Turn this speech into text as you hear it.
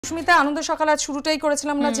সুস্মিতা আনন্দ সকাল আজ শুরুটাই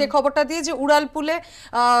করেছিলাম না যে খবরটা দিয়ে যে উড়ালপুলে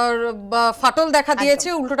ফাটল দেখা দিয়েছে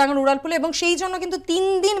উল্টোডাঙ্গার উড়ালপুলে এবং সেই জন্য কিন্তু 3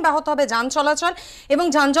 দিন ব্যাহত হবে যান চলাচল এবং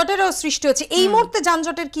যানজটেরও সৃষ্টি হচ্ছে। এই মুহূর্তে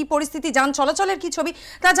যানজটের কি পরিস্থিতি, যান চলাচলের কি ছবি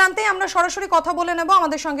তা জানতে আমরা সরাসরি কথা বলে নেব।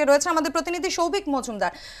 আমাদের সঙ্গে রয়েছে আমাদের প্রতিনিধি সৌভিক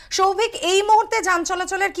মজুমদার। সৌভিক, এই মুহূর্তে যান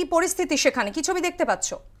চলাচলের কি পরিস্থিতি, সেখানে কি ছবি দেখতে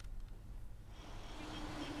পাচ্ছ?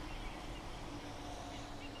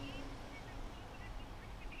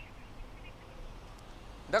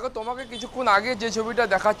 দেখো, তোমাকে কিছুক্ষণ আগে যে ছবিটা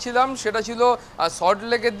দেখাচ্ছিলাম সেটা ছিল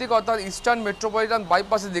সল্টলেকের দিক অর্থাৎ ইস্টার্ন মেট্রোপলিটন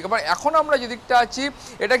বাইপাসের দিকে। মানে এখন আমরা যে দিকটা আছি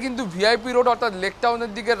এটা কিন্তু ভিআইপি রোড অর্থাৎ লেক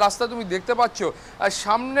টাউনের দিকের রাস্তা তুমি দেখতে পাচ্ছ।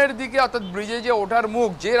 সামনের দিকে অর্থাৎ ব্রিজে যে ওঠার মুখ,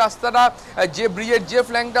 যে রাস্তাটা যে ব্রিজের যে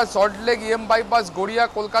ফ্ল্যাঙ্কটা সল্টলেক ইএম বাইপাস গড়িয়া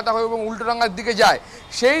কলকাতা হয়ে এবং উল্টোডাঙ্গার দিকে যায়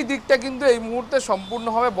সেই দিকটা কিন্তু এই মুহূর্তে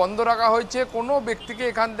সম্পূর্ণভাবে বন্ধ রাখা হয়েছে। কোনো ব্যক্তিকে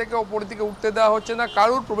এখান থেকে ওপর দিকে উঠতে দেওয়া হচ্ছে না,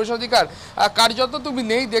 কারোর প্রবেশাধিকার কার্যত তুমি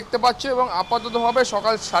নেই দেখতে পাচ্ছ। এবং আপাততভাবে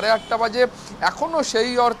সকাল 8:30 বাজে এখনও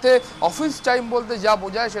সেই অর্থে অফিস টাইম বলতে যা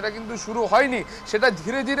বোঝায় সেটা কিন্তু শুরু হয়নি, সেটা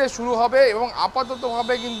ধীরে ধীরে শুরু হবে। এবং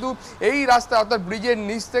আপাততভাবে কিন্তু এই রাস্তা অর্থাৎ ব্রিজের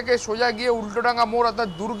নিচ থেকে সোজা গিয়ে উল্টোডাঙ্গা মোড় অর্থাৎ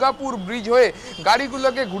দুর্গাপুর ব্রিজ হয়ে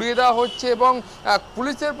গাড়িগুলোকে ঘুরিয়ে দেওয়া হচ্ছে। এবং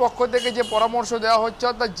পুলিশের পক্ষ থেকে যে পরামর্শ দেওয়া হচ্ছে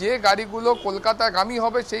অর্থাৎ যে গাড়িগুলো কলকাতাগামী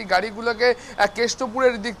হবে সেই গাড়িগুলোকে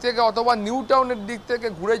কেষ্টপুরের দিক থেকে অথবা নিউ টাউনের দিক থেকে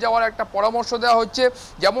ঘুরে যাওয়ার একটা পরামর্শ দেওয়া হচ্ছে।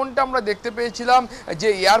 যেমনটা আমরা দেখতে পেয়েছিলাম যে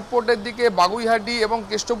এয়ারপোর্টের দিকে বাগুইহাটি এবং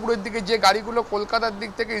কেষ্টপুরের দিকে যে গাড়িগুলো কলকাতার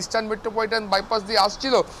দিক থেকে ইস্টার্ন মেট্রোপলিটন বাইপাস দিয়ে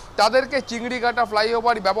আসছিল তাদেরকে চিংড়িঘাটা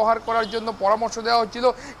ফ্লাইওভার ব্যবহার করার জন্য পরামর্শ দেওয়া হচ্ছিল।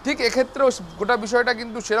 ঠিক এক্ষেত্রেও গোটা বিষয়টা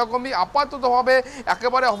কিন্তু সেরকমই। আপাততভাবে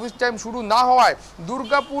একেবারে অফিস টাইম শুরু না হওয়ায়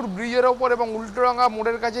দুর্গাপুর ব্রিজের ওপর এবং উল্টোডাঙ্গা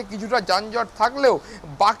মোড়ের কাছে কিছুটা যানজট থাকলেও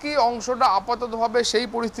বাকি অংশটা আপাততভাবে সেই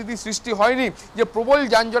পরিস্থিতি সৃষ্টি হয়নি যে প্রবল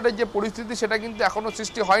যানজটের যে পরিস্থিতি সেটা কিন্তু এখনও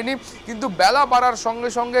সৃষ্টি হয়নি। কিন্তু বেলা বাড়ার সঙ্গে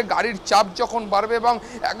সঙ্গে গাড়ির চাপ যখন বাড়বে এবং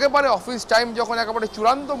একেবারে অফিস টাইম যখন একেবারে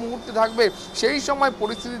চূড়ান্ত মুহূর্তে থাকবে সেই সময়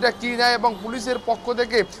পরিস্থিতিটা কী নেয় এবং পুলিশের পক্ষ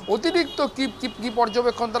থেকে অতিরিক্ত কি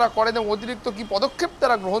পর্যবেক্ষণ তারা করেন এবং অতিরিক্ত কি পদক্ষেপ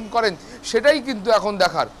তারা গ্রহণ করেন সেটাই কিন্তু এখন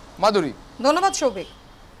দেখার। মাধুরী, ধন্যবাদ সৌভিক।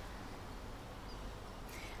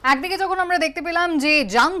 একদিকে যখন আমরা দেখতে পেলাম যে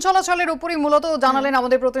যান চলাচলের উপরই মূলত জানালেন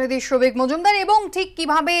আমাদের প্রতিনিধি সৌভিক মজুমদার এবং ঠিক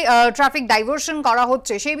কিভাবে ট্রাফিক ডাইভার্সন করা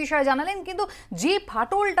হচ্ছে সেই বিষয়ে জানালেন, কিন্তু যে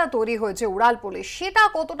ফাটলটা তৈরি হয়েছে উড়ালপুলে সেটা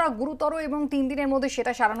কতটা গুরুতর এবং 3 দিনের মধ্যে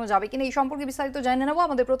সেটা সারানো যাবে কিনা এই সম্পর্কে বিস্তারিত জানিয়ে নেব।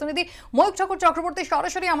 আমাদের প্রতিনিধি ময়ূক চক্রবর্তী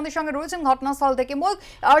সরাসরি আমাদের সঙ্গে রয়েছেন ঘটনাস্থল থেকে। ময়ূক,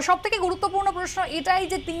 সব থেকে গুরুত্বপূর্ণ প্রশ্ন এটাই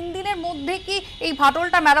যে 3 দিনের মধ্যে কি এই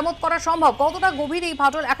ফাটলটা মেরামত করা সম্ভব? কতটা গভীর এই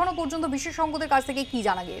ফাটল, এখনো পর্যন্ত বিশেষজ্ঞদের কাছ থেকে কি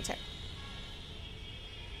জানা গিয়েছে?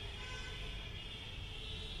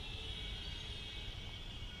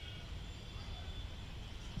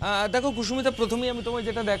 দেখো কুসুমিতা, প্রথমেই আমি তোমায়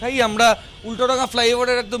যেটা দেখাই, আমরা উল্টোডাঙ্গা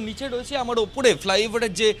ফ্লাইওভারের একদম নিচে রয়েছে। আমার ওপরে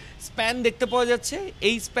ফ্লাইওভারের যে স্প্যান দেখতে পাওয়া যাচ্ছে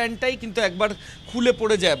এই স্প্যানটাই কিন্তু একবার খুলে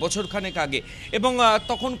পড়ে যায় বছরখানেক আগে এবং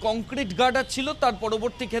তখন কংক্রিট গার্ডার ছিল, তার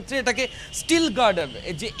পরবর্তী ক্ষেত্রে এটাকে স্টিল গার্ডার,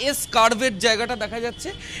 যে এস কার্ভের জায়গাটা দেখা যাচ্ছে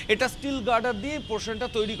এটা স্টিল গার্ডার দিয়ে পোর্শনটা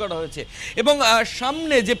তৈরি করা হয়েছে। এবং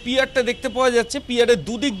সামনে যে পিয়ারটা দেখতে পাওয়া যাচ্ছে পিয়ারের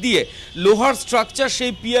দুদিক দিয়ে লোহার স্ট্রাকচার,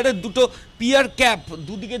 সেই পিয়ারের দুটো পিয়ার ক্যাপ,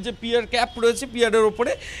 দুদিকে যে পিয়ার ক্যাপ রয়েছে পিয়ারের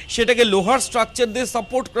ওপরে সেটাকে লোহার স্ট্রাকচার দিয়ে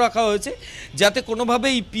সাপোর্ট রাখা হয়েছে যাতে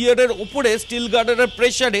কোনোভাবেই পিয়ারের ওপরে স্টিল গার্ডারের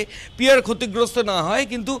প্রেশারে পিয়ার ক্ষতিগ্রস্ত না হয়।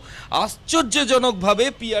 কিন্তু আশ্চর্যজনকভাবে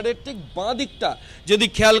পিয়ারের ঠিক বাঁ দিকটা যদি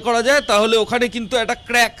খেয়াল করা যায় তাহলে ওখানে কিন্তু একটা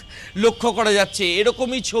ক্র্যাক লক্ষ্য করা যাচ্ছে।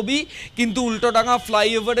 এরকমই ছবি কিন্তু উল্টোডাঙ্গা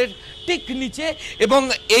ফ্লাইওভারের ঠিক নিচে। এবং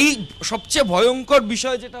এই সবচেয়ে ভয়ঙ্কর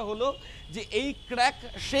বিষয় যেটা হলো যে এই ক্র্যাক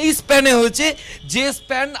সেই স্প্যানে হয়েছে যে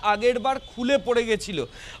স্প্যান আগের বার খুলে পড়ে গেছিল।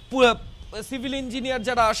 সিভিল ইঞ্জিনিয়ার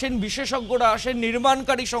যারা আসেন, বিশেষজ্ঞরা আসেন,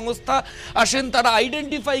 নির্মাণকারী সংস্থা আসেন, তারা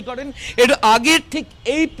আইডেন্টিফাই করেন এর আগের ঠিক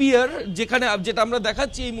এই পিয়ার যেটা আমরা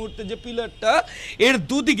দেখাচ্ছি এই মুহূর্তে যে পিলারটা, এর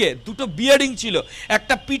দুদিকে দুটো বিয়ারিং ছিল,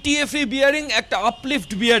 একটা পিটিএফই বিয়ারিং, একটা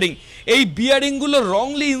আপলিফট বিয়ারিং। এই বিয়ারিংগুলো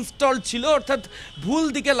রংলি ইনস্টল ছিল, অর্থাৎ ভুল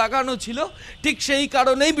দিকে লাগানো ছিল। ঠিক সেই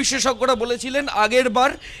কারণেই বিশেষজ্ঞরা বলেছিলেন আগের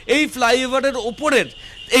বার এই ফ্লাইওভারের ওপরের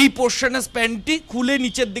এই পোর্শনের স্প্যানটি খুলে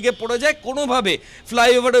নিচের দিকে পড়ে যায়। কোনোভাবে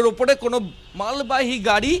ফ্লাইওভারের ওপরে কোনো মালবাহী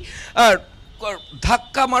গাড়ি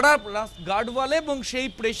ধাক্কা মারা গার্ডওয়ালে এবং সেই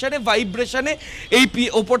প্রেশারে ভাইব্রেশনে এই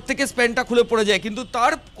ওপর থেকে স্প্যানটা খুলে পড়ে যায়। কিন্তু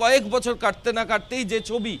তার কয়েক বছর কাটতে না কাটতেই যে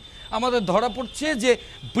ছবি আমাদের ধরা পড়ছে যে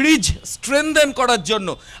ব্রিজ স্ট্রেনথেন করার জন্য,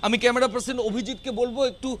 আমি ক্যামেরা পার্সন অভিজিৎকে বলবো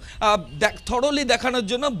একটু থরলি দেখানোর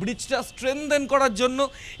জন্য, ব্রিজটা স্ট্রেনথেন করার জন্য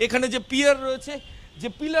এখানে যে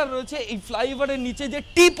পিলার রয়েছে এই ফ্লাইওভারের নিচে যে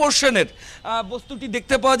টি পোর্শনের বস্তুটি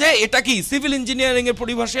দেখতে পাওয়া যায়, এটা কি সিভিল ইঞ্জিনিয়ারিং এর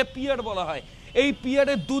পরিভাষায় পিয়ার বলা হয়। এই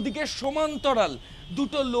পিয়ারের দুদিকে সমান্তরাল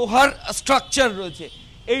দুটো লোহার স্ট্রাকচার রয়েছে।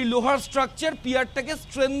 এই লোহার স্ট্রাকচার পিয়ারটাকে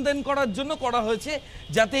স্ট্রেনথেন করার জন্য করা হয়েছে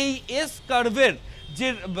যাতে এই এস কার্ভের যে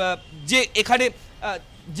যে এখানে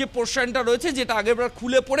যে পোর্শনটা রয়েছে যেটা আগেরবার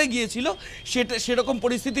খুলে পড়ে গিয়েছিল সেটা সেরকম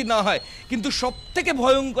পরিস্থিতি না হয়। কিন্তু সব থেকে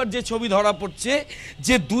ভয়ঙ্কর যে ছবি ধরা পড়ছে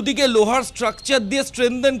যে দুদিকে লোহার স্ট্রাকচার দিয়ে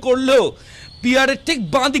স্ট্রেনথেন করলেও পিয়ারের ঠিক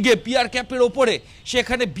বাঁ দিকে পিয়ার ক্যাপের ওপরে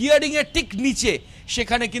সেখানে বিয়ারিংয়ের ঠিক নিচে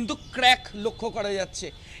সেখানে কিন্তু ক্র্যাক লক্ষ্য করা যাচ্ছে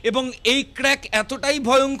এবং এই ক্র্যাক এতটাই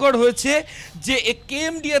ভয়ঙ্কর হয়েছে যে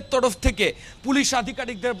কেএমডি এর তরফ থেকে পুলিশ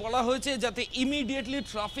আধিকারিকদের বলা হয়েছে যাতে ইমিডিয়েটলি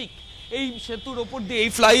ট্রাফিক এই সেতুর ওপর দিয়ে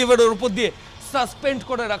এই ফ্লাইওভারের ওপর দিয়ে সাসপেন্ড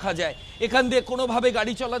করে রাখা যায়। এখান দিয়ে কোনোভাবে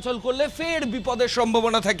গাড়ি চলাচল করলে ফের বিপদের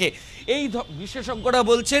সম্ভাবনা থাকে। এই বিশেষজ্ঞরা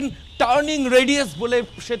বলছেন টার্নিং রেডিয়াস বলে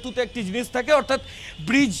সেতুতে একটি জিনিস থাকে, অর্থাৎ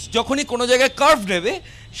ব্রিজ যখনই কোনো জায়গায় কার্ভ নেবে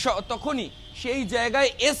তখনই সেই জায়গায়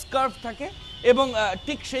এস কার্ভ থাকে এবং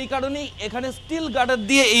ঠিক সেই কারণেই এখানে স্টিল গার্ডার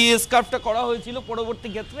দিয়ে এই এস কার্ভটা করা হয়েছিল পরবর্তী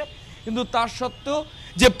ক্ষেত্রে। কিন্তু তার সত্ত্বেও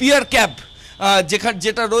যে পিয়ার ক্যাপ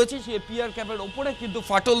যেটা রয়েছে সেই পিয়ার ক্যাপের ওপরে কিন্তু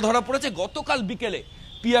ফাটল ধরা পড়েছে। গতকাল বিকেলে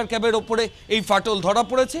পিয়ার ক্যাপের ওপরে এই ফাটল ধরা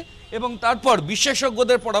পড়েছে এবং তারপর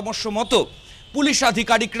বিশেষজ্ঞদের পরামর্শ মতো পুলিশ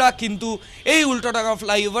আধিকারিকরা কিন্তু এই উল্টোডাঙ্গা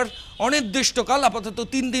ফ্লাইওভার অনির্দিষ্টকাল আপাতত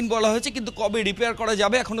 3 দিন বলা হয়েছে, কিন্তু কবে রিপেয়ার করা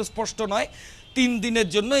যাবে এখনো স্পষ্ট নয়। 3 দিনের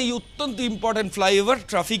জন্য এই অত্যন্ত ইম্পর্টেন্ট ফ্লাইওভার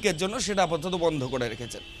ট্রাফিকের জন্য সেটা আপাতত বন্ধ করে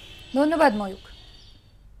রেখেছেন। ধন্যবাদ ময়ূক।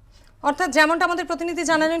 অর্থাৎ যেমনটা আমাদের প্রতিনিধি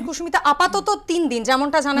জানালেন কুসুমিতা, আপাতত 3 দিন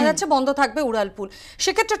যেমনটা জানা যাচ্ছে বন্ধ থাকবে উড়ালপুল।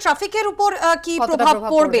 সেক্ষেত্রে ট্রাফিকের উপর কি প্রভাব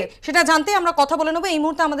পড়বে সেটা জানতে আমরা কথা বলে নেবো। এই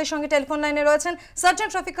মুহূর্তে আমাদের সঙ্গে টেলিফোন লাইনে রয়েছেন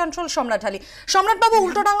সার্জেন্ট ট্রাফিক কন্ট্রোল সম্রাট আলী। সম্রাট বাবু,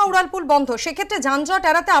 উল্টোডাঙ্গা উড়ালপুল বন্ধ, সেক্ষেত্রে যানজট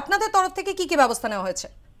এড়াতে আপনাদের তরফ থেকে কি কি ব্যবস্থা নেওয়া হয়েছে?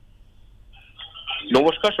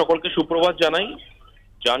 নমস্কার, সকলকে সুপ্রভাত জানাই।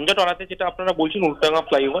 যানজট এড়াতে যেটা আপনারা বলছেন উল্টোডাঙ্গা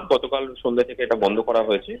ফ্লাইওভার গতকাল সন্ধ্যা থেকে এটা বন্ধ করা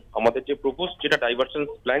হয়েছে। আমাদের যে প্রপোজ যেটা ডাইভারশন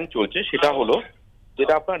প্ল্যান চলছে সেটা হলো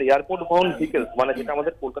যেটা আপনার এয়ারপোর্ট বাউন্ড ভেহিকলস মানে যেটা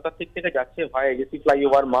আমাদের কলকাতার দিক থেকে যাচ্ছে ভাই এজেসি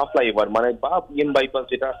ফ্লাইওভার মা ফ্লাইওভার মানে বা বিএম বাইপাস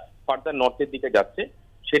যেটা ফার্দার নর্থের দিকে যাচ্ছে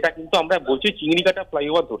সেটা কিন্তু আমরা বলছি চিংড়িঘাটা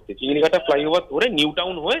ফ্লাইওভার ধরতে। চিংড়িঘাটা ফ্লাইওভার ধরে নিউ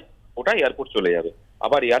টাউন হয়ে ওটা এয়ারপোর্ট চলে যাবে।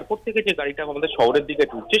 আবার এয়ারপোর্ট থেকে যে গাড়িটা আমাদের শহরের দিকে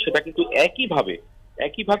ঢুকছে সেটা কিন্তু একইভাবে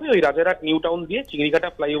ওই রাজারহাট নিউ টাউন দিয়ে চিংড়িঘাটা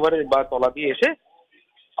ফ্লাইওভারের বা তলা দিয়ে এসে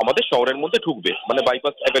আমাদের শহরের মধ্যে ঢুকবে, মানে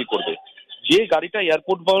বাইপাস অ্যাভেল করবে। যে গাড়িটা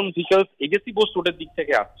airport bound vehicles AJC Bose রোডের দিক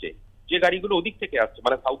থেকে আসছে, যে গাড়িগুলো ওদিক থেকে আসছে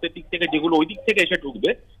মানে সাউথের দিক থেকে যেগুলো ওই দিক থেকে এসে ঢুকবে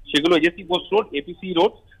সেগুলো AJC Bose road, APC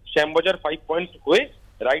road, Shyambazar 5 point হয়ে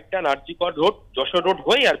right turn RG Kar road, Jessore road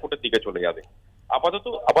হয়ে এয়ারপোর্টের দিকে চলে যাবে। আপাতত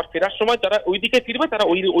আবার ফেরার সময় তারা ওই দিকে ফিরবে, তারা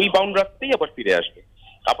ওই বাউন্ড রাস্তাতেই আবার ফিরে আসবে।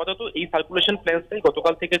 আপাতত এই সার্কুলেশন প্ল্যানটাই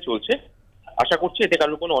গতকাল থেকে চলছে। আশা করছি এতে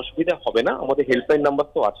কারোর কোনো অসুবিধা হবে না। আমাদের হেল্পলাইন নাম্বার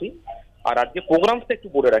তো আছেই। আর আজকে প্রোগ্রামসটা একটু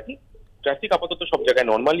বলে রাখি, ট্রাফিক আপাতত সব জায়গায়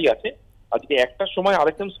নর্মালি আছে। আজকে 1টার সময়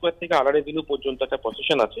আরএসএম স্কোয়ার থেকে আলার এভিনিউ পর্যন্ত একটা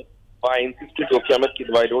প্রসেশন আছে বা NC street Rocky Ahmed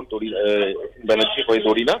Kidwai road Banerjee হয়ে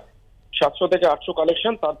দড়িনা 700 থেকে 800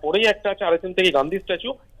 কালেকশন। তারপরেই একটা আছে আরএসএম থেকে গান্ধী স্ট্যাচু,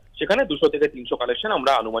 সেখানে 200 থেকে 300 কালেকশন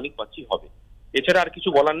আমরা আনুমানিক পাচ্ছি হবে। এছাড়া আর কিছু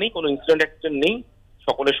বলার নেই, কোনো ইনসিডেন্ট অ্যাক্সিডেন্ট নেই।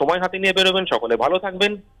 সকলে সময় হাতে নিয়ে বেরোবেন, সকলে ভালো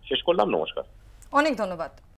থাকবেন। শেষ করলাম, নমস্কার। অনেক ধন্যবাদ।